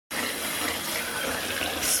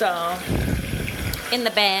So, in the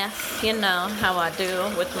bath, you know how I do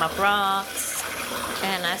with my rocks,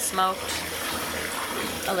 and I smoked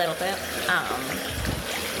a little bit.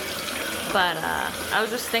 But I was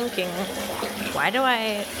just thinking, why do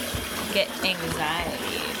I get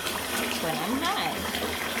anxiety when I'm high?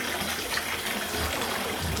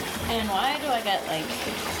 And why do I get like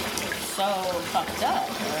so fucked up?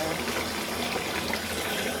 Or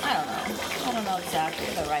I don't know exactly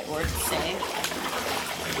the right word to say.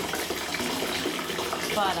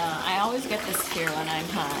 But I always get this fear when I'm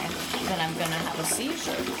high that I'm gonna have a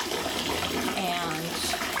seizure. And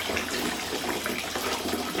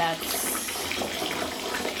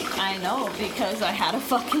I know because I had a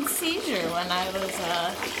fucking seizure when I was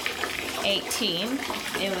 18.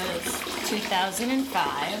 It was 2005.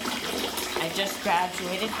 I just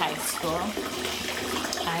graduated high school.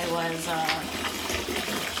 I was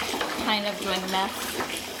kind of doing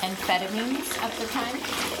methamphetamines at the time.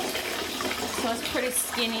 So I was pretty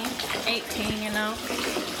skinny, 18, you know.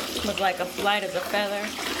 Was like light as a feather.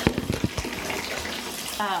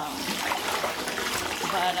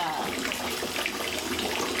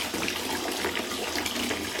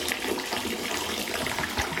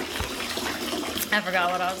 I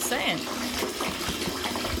forgot what I was saying.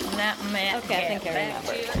 Okay, I think I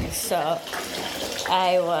remember. So,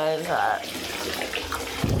 I was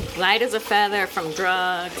light as a feather from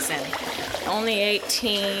drugs and only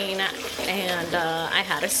 18, and I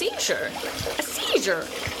had a seizure.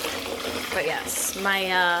 But yes,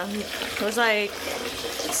 it was like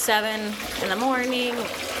 7 in the morning,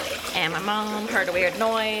 and my mom heard a weird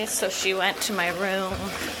noise, so she went to my room,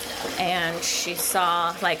 and she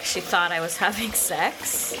thought I was having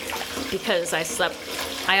sex, because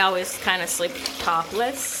I always kind of sleep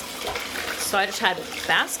topless, so I just had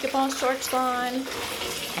basketball shorts on,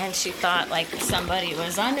 and she thought like somebody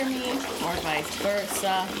was under me, or vice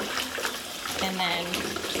versa, and then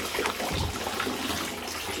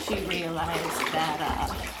she realized that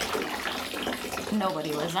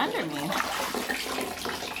nobody was under me.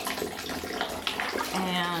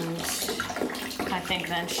 And I think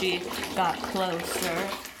then she got closer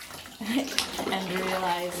and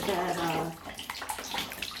realized that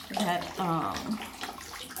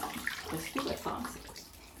the stupid fox,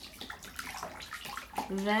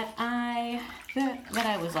 that I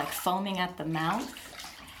was like foaming at the mouth,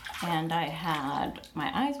 and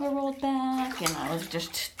my eyes were rolled back, and I was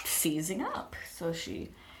just seizing up. So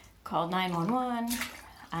she called 911.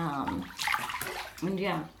 And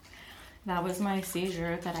yeah, that was my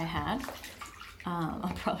seizure that I had.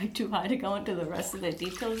 I'm probably too high to go into the rest of the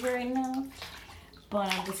details right now,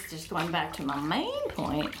 but I'm just going back to my main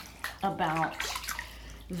point about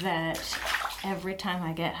that every time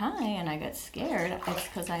I get high and I get scared, it's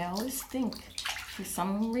because I always think for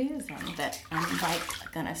some reason that I'm like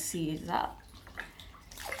gonna seize up.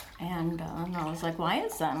 And I was like, why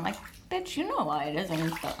is that? I'm like, bitch, you know why it is.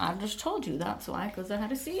 And I just told you that's why, because I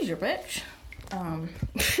had a seizure, bitch.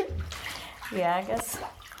 Yeah, I guess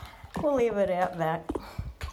we'll leave it at that.